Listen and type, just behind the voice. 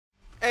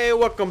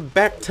welcome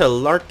back to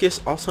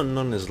Larkus, also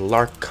known as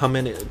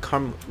Larkumenicus,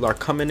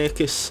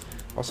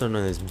 also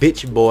known as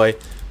Bitch Boy.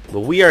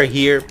 But we are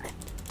here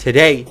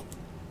today.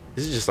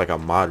 This is just like a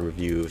mod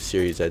review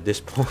series at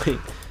this point.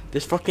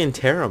 This fucking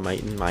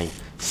terramite in my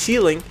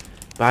ceiling.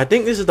 But I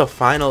think this is the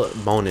final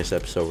bonus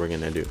episode we're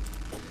gonna do.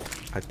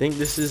 I think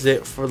this is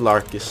it for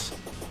Larkus.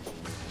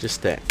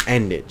 Just to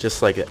end it,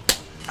 just like it.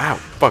 Ow,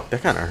 fuck,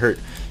 that kind of hurt.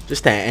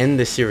 Just to end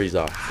the series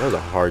off. That was a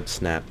hard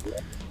snap.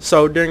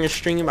 So during the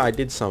stream, I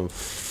did some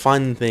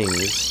fun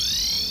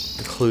things,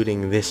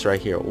 including this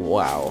right here.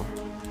 Wow,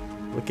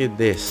 look at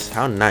this.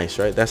 How nice,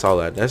 right? That's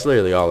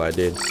literally all I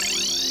did.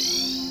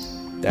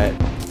 I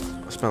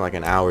spent like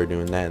an hour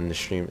doing that in the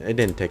stream. It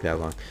didn't take that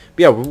long.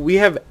 But yeah, we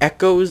have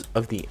echoes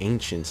of the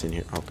ancients in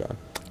here. Oh god,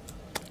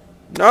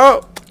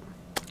 no!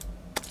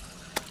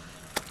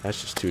 That's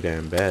just too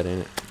damn bad,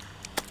 ain't it?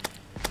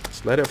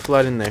 Just let it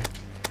flood in there.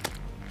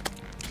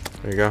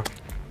 There you go.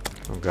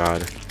 Oh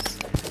god.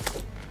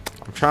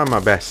 I'm trying my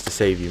best to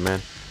save you,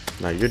 man.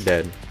 No, you're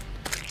dead.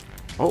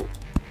 Oh.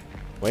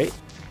 Wait.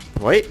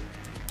 Wait.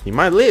 He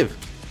might live.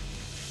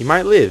 He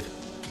might live.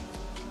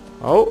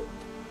 Oh.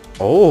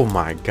 Oh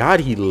my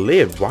god, he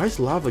lived. Why does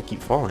lava keep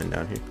falling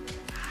down here?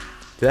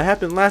 Did that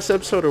happen last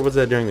episode or was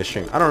that during the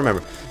stream? I don't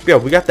remember. But yeah,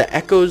 we got the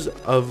echoes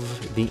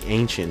of the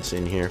ancients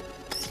in here.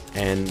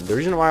 And the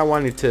reason why I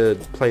wanted to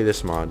play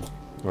this mod,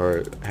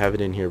 or have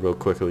it in here real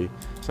quickly,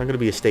 it's not going to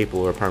be a staple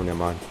or a permanent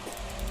mod,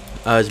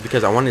 is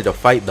because I wanted to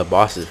fight the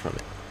bosses from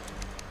it.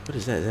 What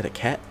is that? Is that a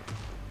cat?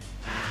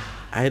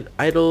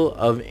 Idol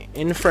of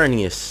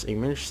Infernius. A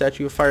miniature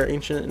statue of fire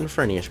ancient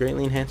Infernius.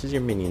 Greatly enhances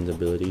your minions'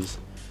 abilities.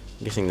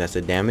 I'm guessing that's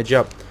a damage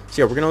up.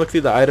 So yeah, we're going to look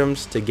through the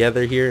items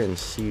together here and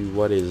see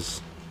what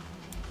is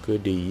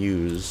good to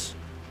use.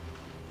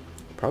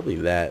 Probably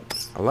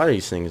that. A lot of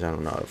these things I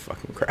don't know how to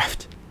fucking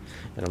craft.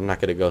 And I'm not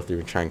going to go through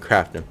and try and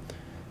craft them.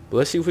 But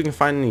let's see if we can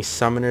find any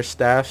summoner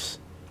staffs.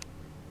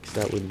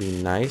 That would be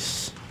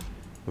nice.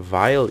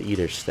 Vile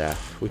eater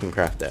staff. We can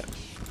craft that.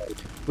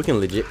 We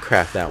can legit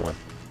craft that one.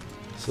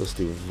 So let's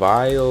do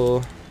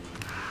vile.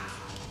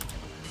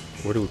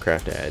 Where do we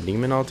craft it at?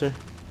 Demon altar?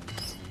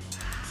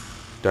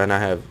 Do I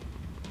not have...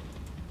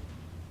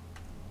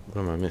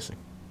 What am I missing?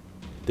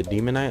 The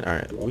demonite?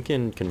 Alright, we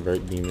can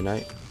convert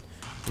demonite.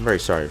 I'm very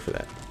sorry for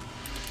that.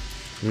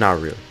 Not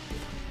really.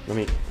 Let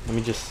me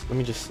just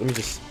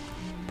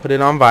put it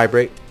on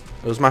vibrate.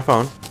 It was my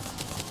phone.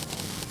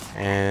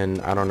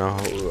 And I don't know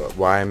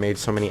why I made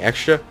so many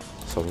extra.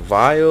 So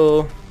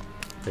vile.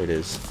 There it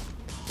is.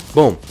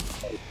 Boom.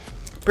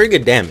 Pretty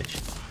good damage.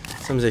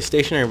 Summons a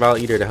stationary vile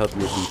eater to help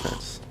your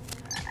defense.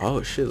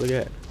 Oh shit, look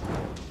at that.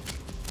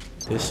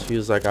 This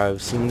feels like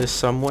I've seen this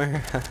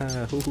somewhere.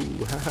 Haha.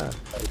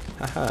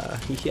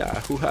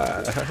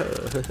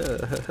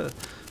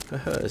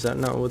 Is that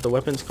not what the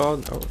weapon's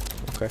called? Oh,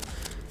 okay.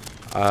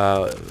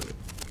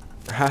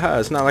 Haha,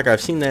 it's not like I've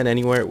seen that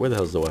anywhere. Where the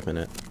hell's the weapon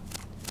at?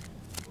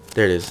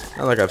 There it is.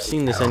 Not like I've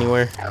seen this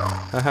anywhere.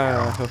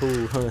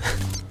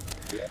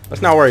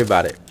 Let's not worry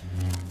about it.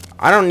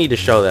 I don't need to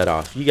show that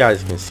off. You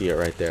guys can see it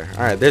right there.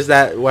 Alright, there's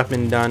that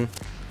weapon done.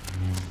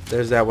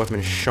 There's that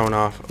weapon shown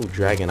off. Oh,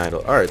 dragon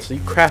idol. Alright, so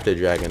you craft a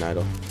dragon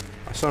idol.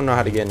 I still don't know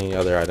how to get any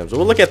other items.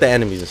 We'll look at the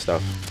enemies and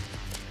stuff.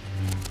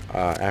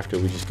 After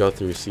we just go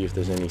through, see if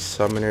there's any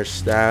summoner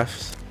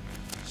staffs.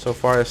 So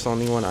far, that's the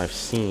only one I've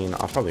seen.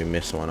 I'll probably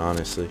miss one,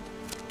 honestly.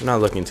 I'm not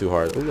looking too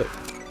hard. Oh, look.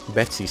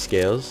 Betsy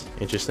scales.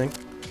 Interesting.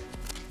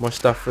 More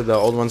stuff for the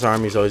Old One's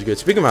Army is always good.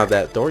 Speaking about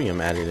that,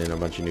 Thorium added in a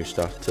bunch of new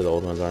stuff to the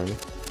Old One's Army.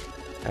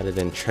 Added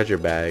in treasure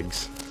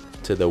bags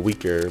to the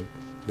weaker,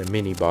 the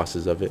mini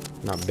bosses of it.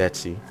 Not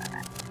Betsy.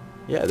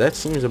 Yeah, that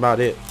seems about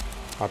it.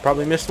 I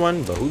probably missed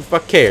one, but who the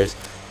fuck cares?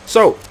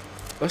 So,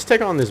 let's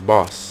take on this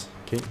boss.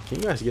 Can you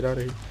guys get out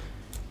of here?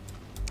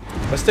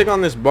 Let's take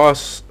on this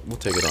boss. We'll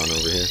take it on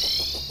over here.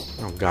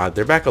 Oh god,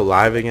 they're back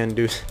alive again,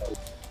 dude.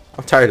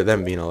 I'm tired of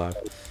them being alive.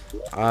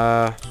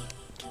 Can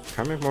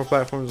I make more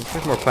platforms? Let's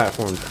make more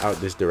platforms out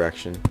this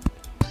direction.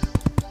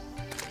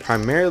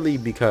 Primarily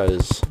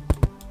because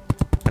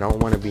I don't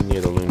want to be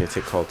near the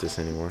lunatic cultists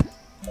anymore.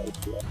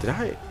 Did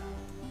I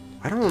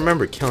don't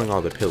remember killing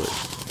all the pillars.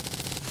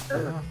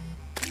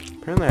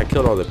 Apparently I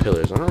killed all the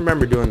pillars. I don't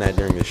remember doing that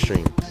during the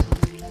stream.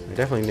 I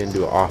definitely didn't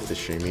do it off the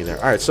stream either.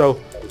 Alright, so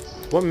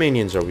what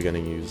minions are we going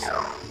to use?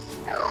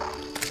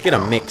 Let's get a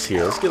mix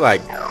here. Let's get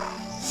like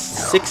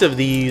 6 of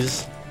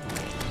these,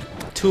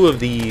 2 of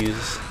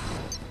these,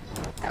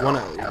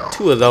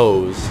 2 of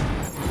those,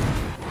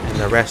 and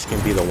the rest can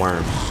be the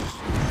worms.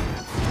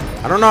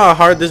 I don't know how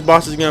hard this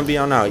boss is going to be.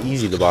 I don't know how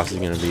easy the boss is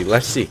going to be.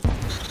 Let's see.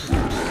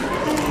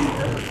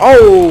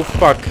 Oh,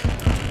 fuck.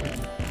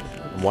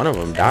 One of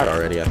them died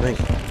already, I think.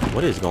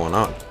 What is going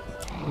on?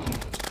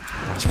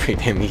 That was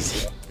pretty damn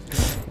easy.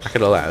 Not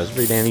gonna lie, it was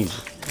pretty damn easy.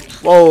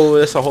 Whoa,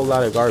 that's a whole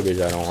lot of garbage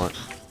I don't want.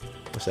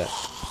 What's that?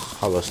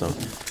 Hollow stone.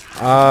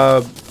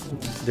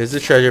 There's the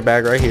treasure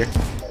bag right here.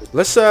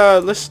 Let's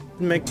not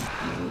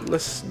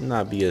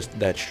be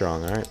that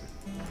strong, alright?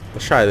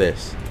 Let's try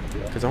this.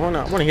 Because I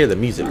wanna hear the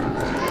music.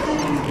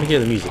 Let me hear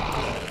the music.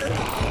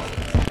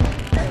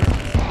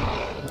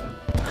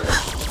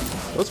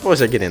 Those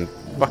boys are getting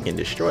fucking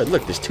destroyed.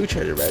 Look, there's 2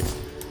 treasure bags.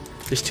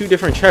 There's 2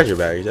 different treasure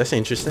bags. That's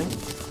interesting.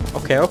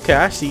 Okay, okay,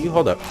 I see you.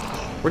 Hold up.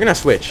 We're gonna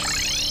switch.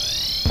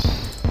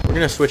 We're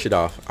gonna switch it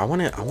off. I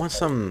want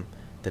some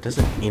that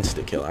doesn't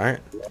insta kill. All right.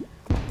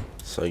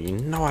 So you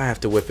know I have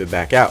to whip it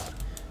back out.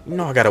 You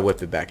know I gotta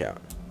whip it back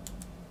out.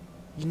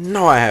 You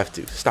know I have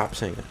to. Stop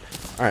saying it.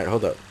 All right,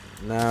 hold up.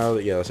 Now,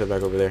 yeah, let's head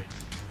back over there.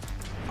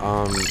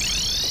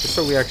 Just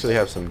so we actually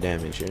have some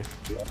damage here.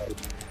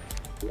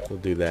 We'll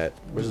do that.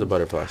 Where's the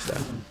butterfly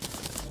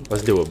staff?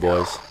 Let's do it,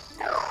 boys.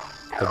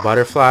 The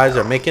butterflies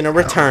are making a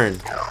return.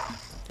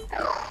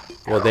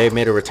 Well, they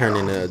made a return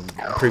in a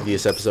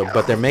previous episode,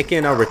 but they're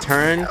making a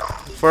return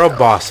for a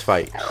boss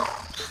fight.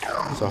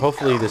 So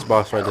hopefully this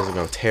boss fight doesn't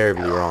go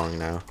terribly wrong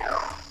now.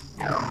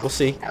 We'll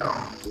see.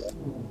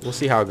 We'll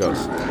see how it goes.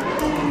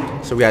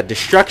 So we got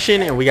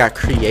destruction and we got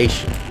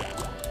creation.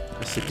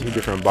 That's the 2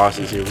 different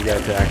bosses here. We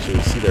got to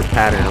actually see their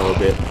pattern a little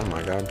bit. Oh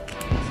my god.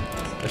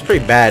 That's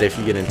pretty bad if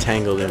you get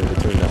entangled in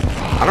between them.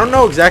 I don't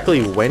know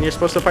exactly when you're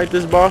supposed to fight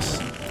this boss.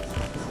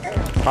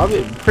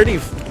 Probably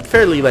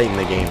fairly late in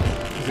the game.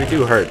 They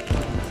do hurt.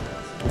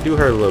 They do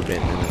hurt a little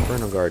bit. And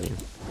Infernal Guardian.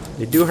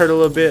 They do hurt a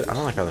little bit. I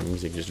don't like how the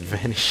music just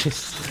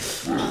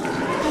vanishes.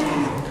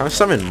 Can I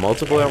summon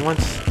multiple at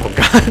once? Oh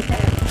god.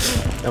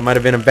 That might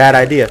have been a bad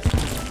idea.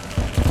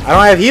 I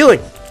don't have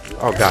healing.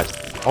 Oh god.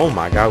 Oh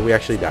my god, we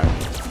actually died.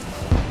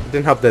 It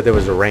didn't help that there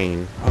was a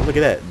rain. Oh, look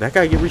at that. That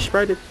guy get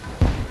resprited?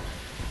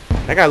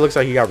 That guy looks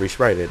like he got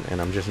resprited,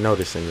 and I'm just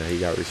noticing that he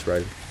got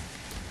resprited.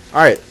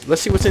 Alright,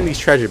 let's see what's in these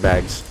treasure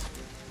bags.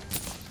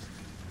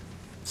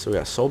 So we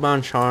got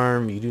Soulbound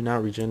Charm. You do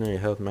not regenerate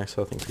health. Max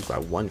health increased by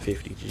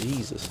 150.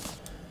 Jesus.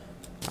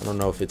 I don't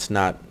know if it's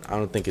not. I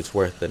don't think it's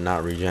worth the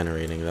not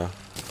regenerating though.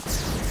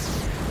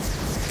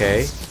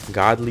 Okay.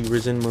 Godly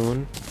Risen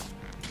Moon.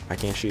 I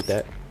can't shoot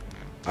that.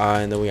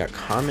 And then we got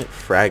Comet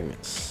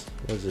Fragments.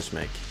 What does this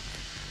make?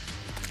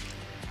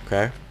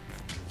 Okay.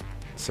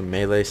 Some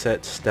melee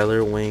set.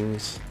 Stellar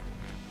Wings.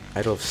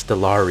 Idol of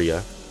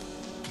Stellaria.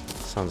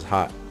 Sounds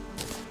hot.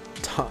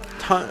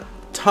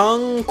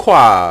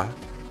 Tongue-Qua.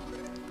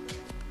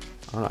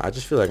 I don't know, I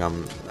just feel like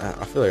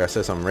I feel like I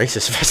said something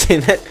racist if I say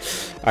that.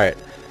 Alright,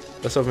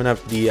 let's open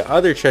up the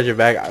other treasure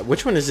bag.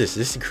 Which one is this? Is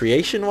this the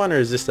creation one or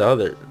is this the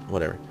other?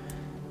 Whatever.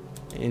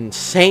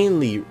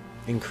 Insanely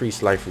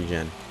increased life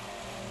regen.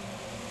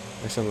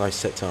 Next one life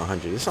set to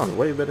 100. This sounds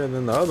way better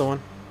than the other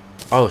one.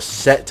 Oh,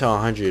 set to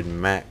 100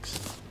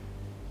 max.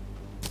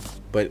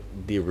 But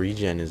the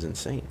regen is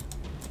insane.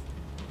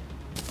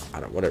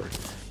 I don't, whatever.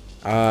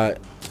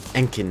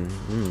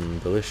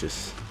 Enkin.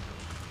 Delicious.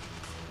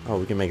 Oh,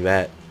 we can make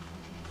that.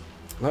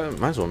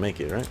 Might as well make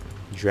it, right?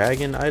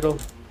 Dragon idol?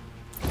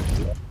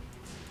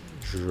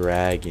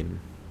 Dragon.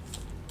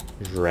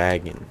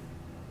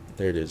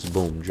 There it is.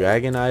 Boom.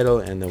 Dragon idol,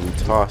 and then we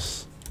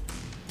toss.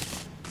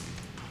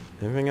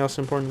 Anything else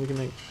important we can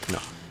make? No.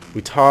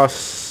 We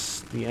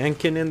toss the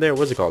Enkin in there.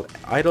 What's it called?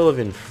 Idol of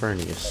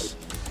Infernius.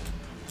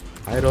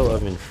 Idol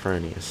of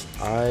Infernius.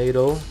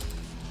 Idol.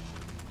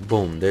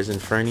 Boom. There's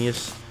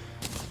Infernius.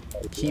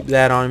 Keep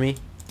that on me.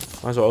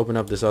 Might as well open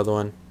up this other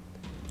one.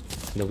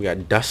 And then we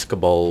got Dusk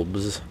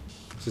Bulbs. Is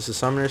this a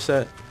summoner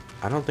set?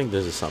 I don't think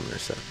there's a summoner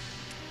set.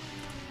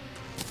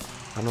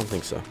 I don't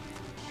think so.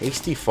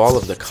 Hasty Fall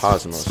of the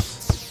Cosmos.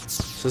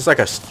 So it's like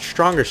a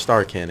stronger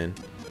star cannon.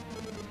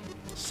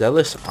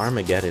 Zealous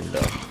Armageddon though.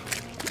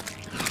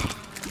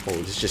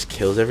 Oh, this just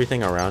kills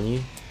everything around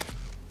you.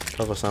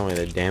 Powerful sound wave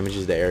that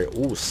damages the area.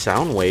 Ooh,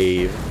 sound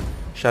wave.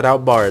 Shout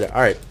out Bard.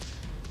 Alright.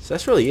 So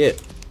that's really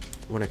it.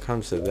 When it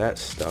comes to that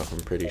stuff,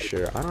 I'm pretty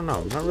sure. I don't know.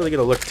 I'm not really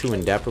gonna look too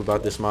in depth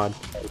about this mod.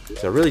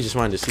 So I really just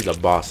wanted to see the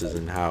bosses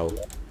and how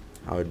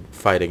I would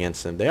fight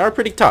against them. They are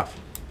pretty tough.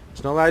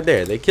 There's no lie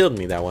there. They killed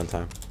me that one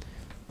time.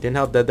 Didn't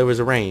help that there was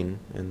a rain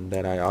and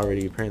that I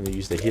already apparently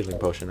used a healing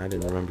potion. I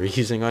didn't remember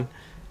using one,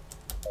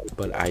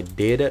 but I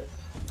did.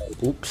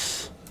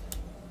 Oops.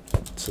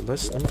 So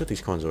let me put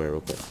these coins away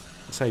real quick.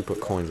 That's how you put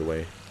coins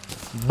away.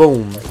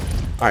 Boom.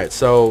 All right.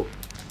 So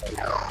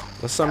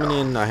let's summon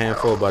in a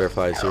handful of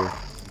butterflies here.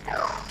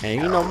 And,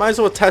 you know, might as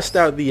well test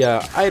out the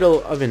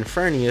Idol of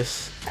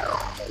Infernius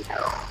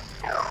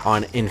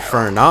on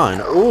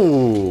Infernon.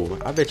 Ooh,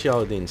 I bet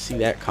y'all didn't see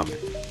that coming.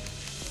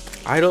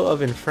 Idol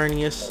of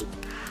Infernius.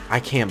 I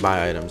can't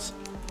buy items.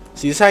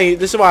 See,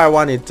 this is why I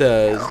wanted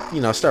to,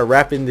 you know, start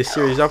wrapping this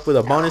series up with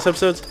a bonus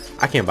episodes.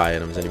 I can't buy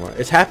items anymore.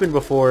 It's happened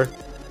before,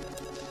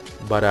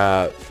 but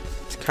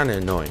it's kind of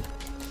annoying.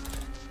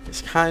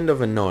 It's kind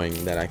of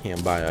annoying that I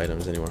can't buy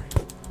items anymore.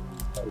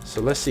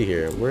 So let's see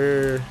here.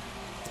 Where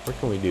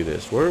can we do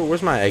this?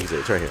 Where's my exit?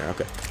 It's right here.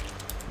 Okay.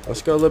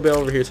 Let's go a little bit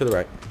over here to the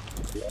right.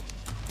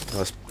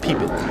 Let's peep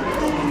it.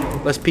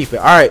 Let's peep it.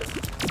 Alright.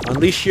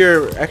 Unleash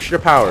your extra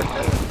power.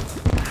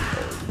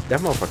 That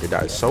motherfucker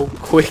died so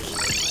quick.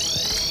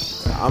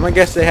 I'm gonna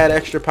guess they had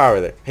extra power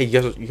there. Hey, you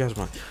guys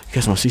want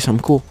to see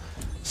something cool?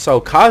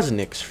 So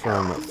Cosnix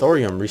from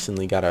Thorium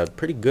recently got a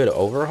pretty good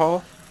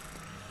overhaul.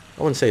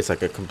 I wouldn't say it's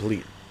like a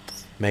complete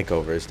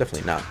makeover. It's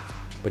definitely not.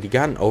 But he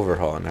got an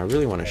overhaul, and I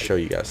really want to show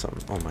you guys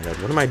something. Oh my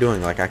god, what am I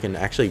doing? Like, I can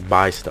actually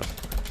buy stuff.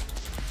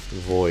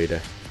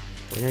 void.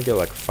 We're gonna get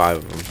like 5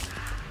 of them.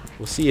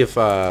 We'll see if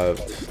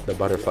the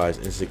butterflies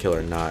insta-kill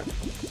or not.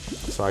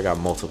 So I got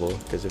multiple,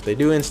 because if they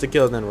do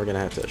insta-kill, then we're gonna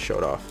have to show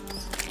it off.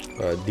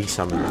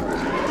 Desummon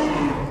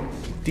them.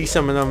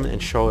 Desummon them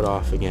and show it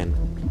off again.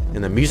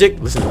 And the music,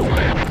 listen to it.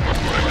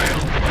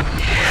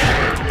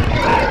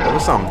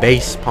 There's some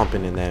bass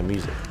pumping in that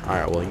music.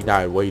 Alright, well he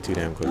died way too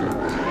damn quickly.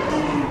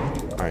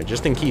 Alright,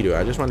 just in Kidu.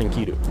 I just went in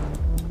Kidu.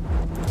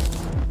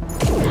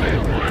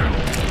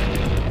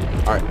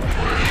 Alright.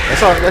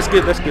 That's all. That's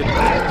good. That's good.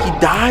 He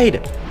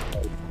died.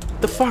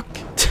 The fuck?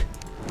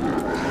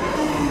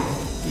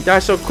 He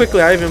died so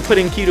quickly. I even put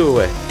in Kidu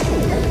away.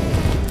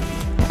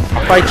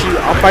 I'll fight you.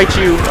 I'll fight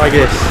you like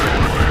this.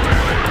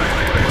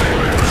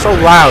 So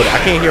loud. I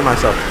can't hear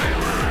myself.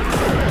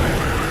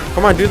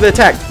 Come on, do the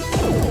attack.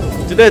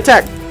 Do the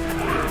attack.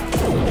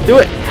 Do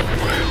it.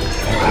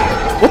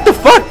 What the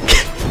fuck?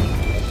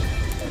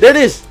 There it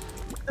is.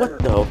 What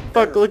the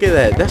fuck? Look at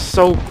that. That's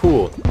so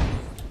cool.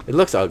 It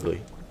looks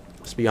ugly.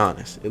 Let's be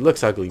honest. It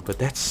looks ugly, but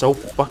that's so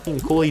fucking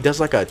cool. He does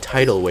like a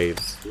tidal wave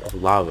of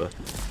lava.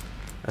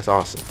 That's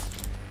awesome.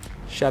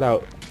 Shout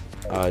out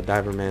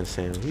Diverman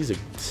Sam.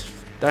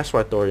 That's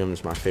why Thorium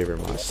is my favorite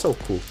mod. It's so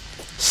cool.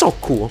 So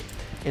cool.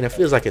 And it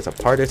feels like it's a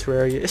part of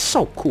Terraria. It's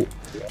so cool.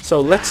 So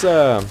let's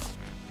I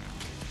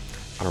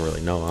don't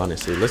really know,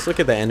 honestly. Let's look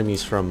at the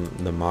enemies from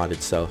the mod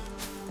itself.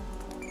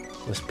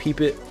 Let's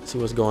peep it, see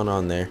what's going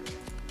on there.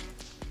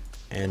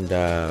 And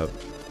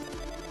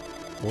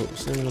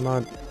what's the name of the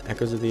mod?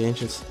 Echoes of the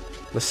Ancients.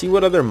 Let's see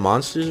what other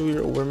monsters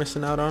we're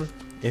missing out on,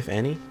 if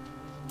any.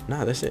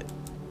 Nah, that's it.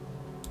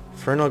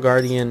 Infernal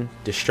Guardian,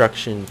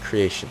 Destruction,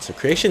 Creation. So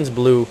Creation's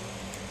blue,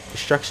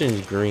 Destruction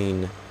is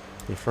green,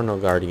 Infernal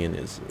Guardian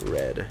is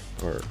red,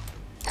 or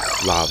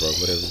lava,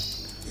 whatever.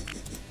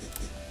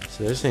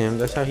 So there's him.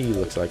 That's how he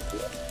looks like.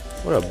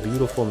 What a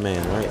beautiful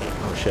man, right?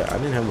 Oh shit, I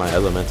didn't have my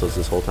elementals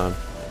this whole time.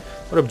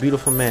 What a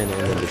beautiful man.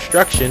 And then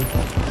Destruction,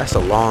 that's a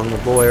long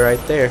boy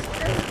right there.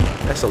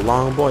 That's a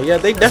long boy. Yeah,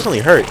 they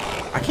definitely hurt.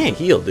 I can't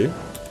heal, dude.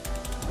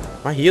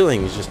 My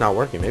healing is just not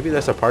working. Maybe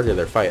that's a part of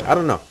their fight. I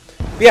don't know.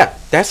 But yeah,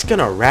 that's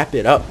gonna wrap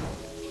it up.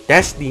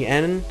 That's the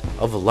end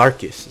of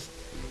LARKUS.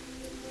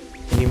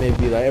 And you may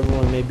be like,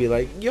 everyone may be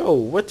like, yo,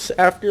 what's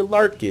after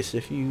LARKUS?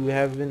 If you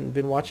haven't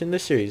been watching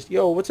this series,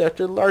 yo, what's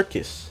after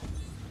LARKUS?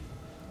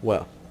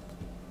 Well,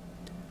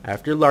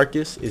 after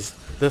LARKUS is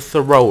the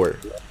Thrower.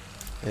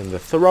 And the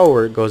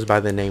Thrower goes by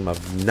the name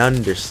of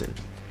Nunderson.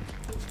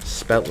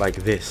 Spelt like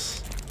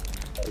this.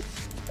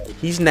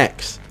 He's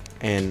next.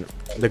 And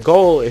the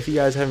goal, if you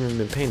guys haven't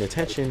been paying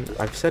attention,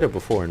 I've said it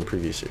before in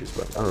previous series,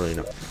 but I don't really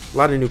know. A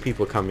lot of new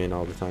people come in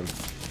all the time.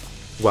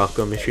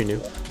 Welcome if you're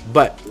new.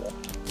 But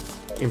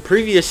in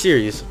previous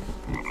series,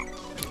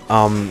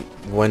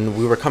 when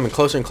we were coming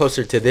closer and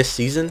closer to this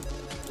season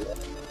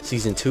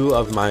 2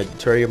 of my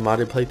Terraria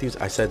modded playthroughs,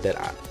 I said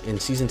that in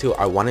season 2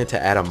 I wanted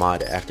to add a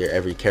mod after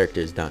every character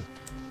is done,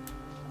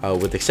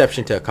 with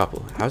exception to a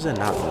couple. How's that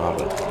not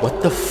lava?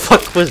 What the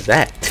fuck was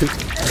that, dude?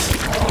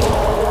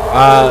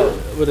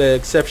 With the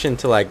exception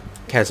to like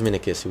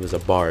Casminicus, who was a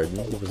bard.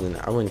 He wasn't,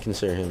 I wouldn't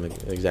consider him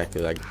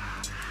exactly like,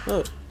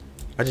 well,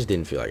 I just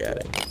didn't feel like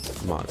adding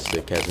mods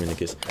to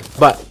Casminicus.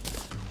 But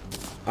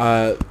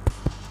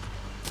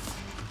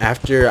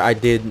after I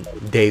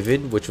did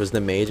David, which was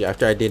the mage,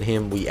 after I did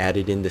him, we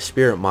added in the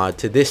spirit mod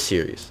to this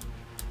series.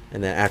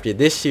 And then after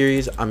this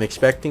series, I'm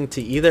expecting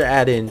to either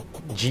add in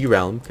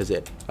G-Realm, because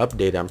it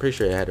updated. I'm pretty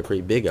sure it had a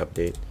pretty big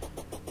update.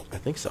 I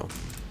think so.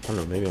 I don't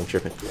know, maybe I'm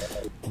tripping.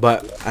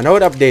 But I know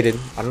it updated.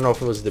 I don't know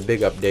if it was the big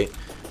update.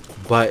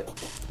 But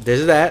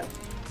there's that.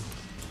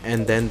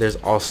 And then there's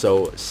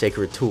also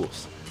Sacred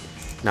Tools.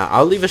 Now,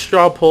 I'll leave a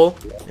straw poll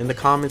in the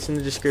comments, in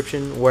the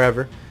description,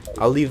 wherever.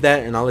 I'll leave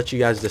that and I'll let you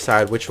guys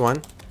decide which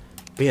one.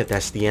 But yeah,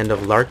 that's the end of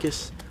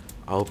LARKUS.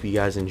 I hope you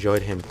guys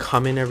enjoyed him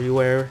coming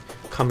everywhere.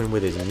 Coming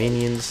with his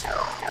minions.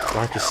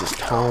 LARKUS'S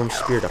Tome,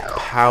 Spirit of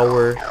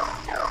Power.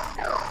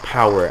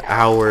 Power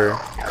Hour.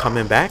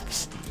 Coming back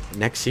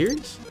next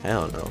series?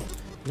 Hell no.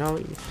 No,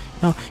 you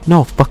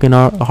know how fucking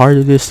hard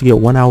it is to get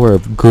 1 hour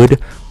of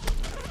good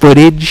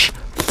footage?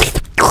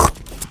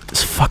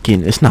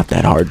 It's not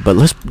that hard,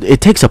 but it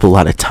takes up a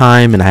lot of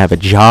time, and I have a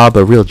job,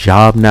 a real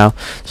job now.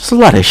 There's a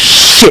lot of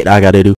shit I gotta do.